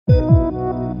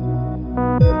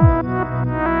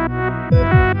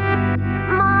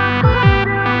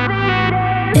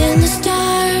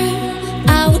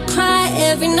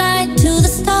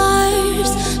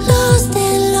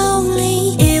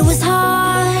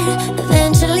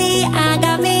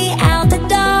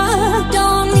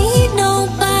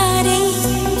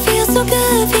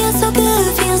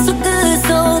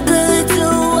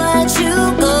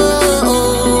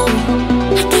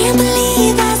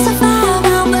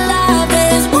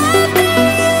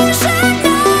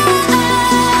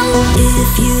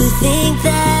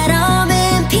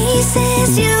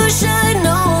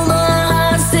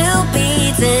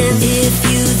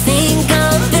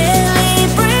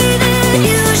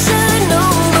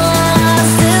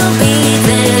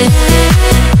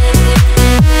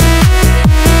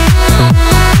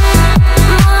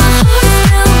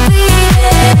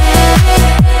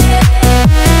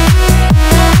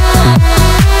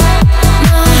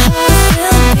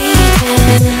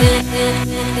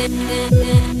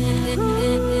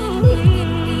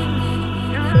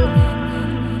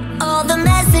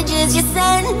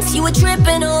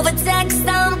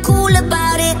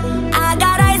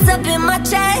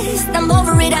I'm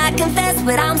over it, I confess,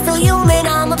 but I'm still human,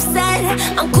 I'm upset.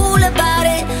 I'm cool about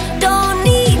it, don't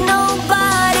need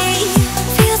nobody.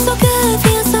 Feels so good,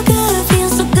 feels so good,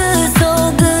 feels so good,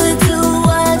 so good to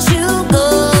watch you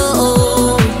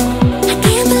go. I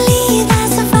can't believe I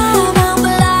survived, I'm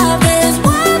alive. There's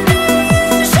one thing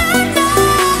you should know.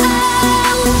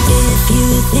 If you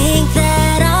think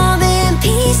that I'm in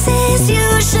pieces, you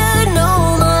should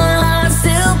know my heart's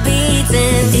still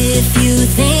beating. If you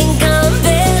think I'm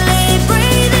barely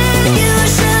breathing, you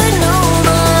should know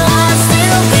my heart's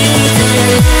still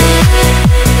beating.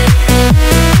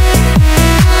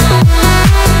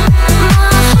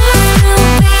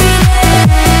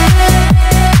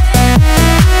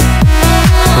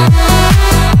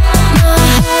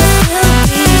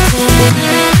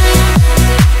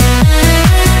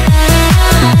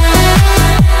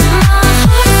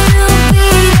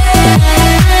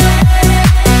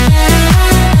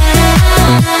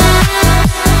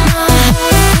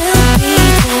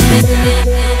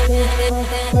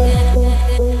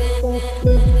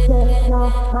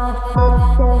 My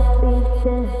heart's still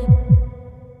beating.